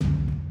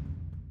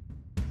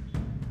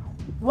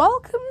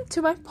Welcome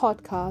to my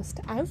podcast.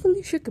 I'm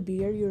Felicia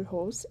Kabir, your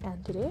host,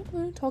 and today I'm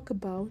going to talk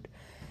about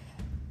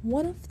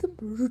one of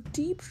the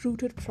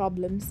deep-rooted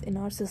problems in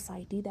our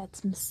society,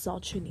 that's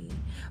misogyny.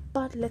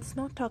 But let's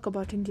not talk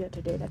about India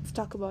today. Let's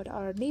talk about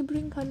our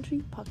neighboring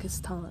country,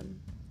 Pakistan.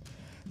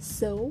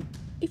 So,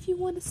 if you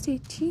want to stay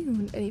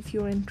tuned and if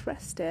you're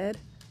interested,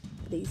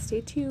 please stay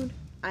tuned.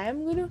 I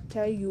am going to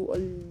tell you a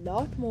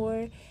lot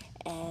more,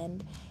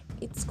 and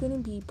it's going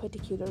to be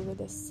particular with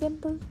a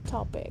simple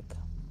topic.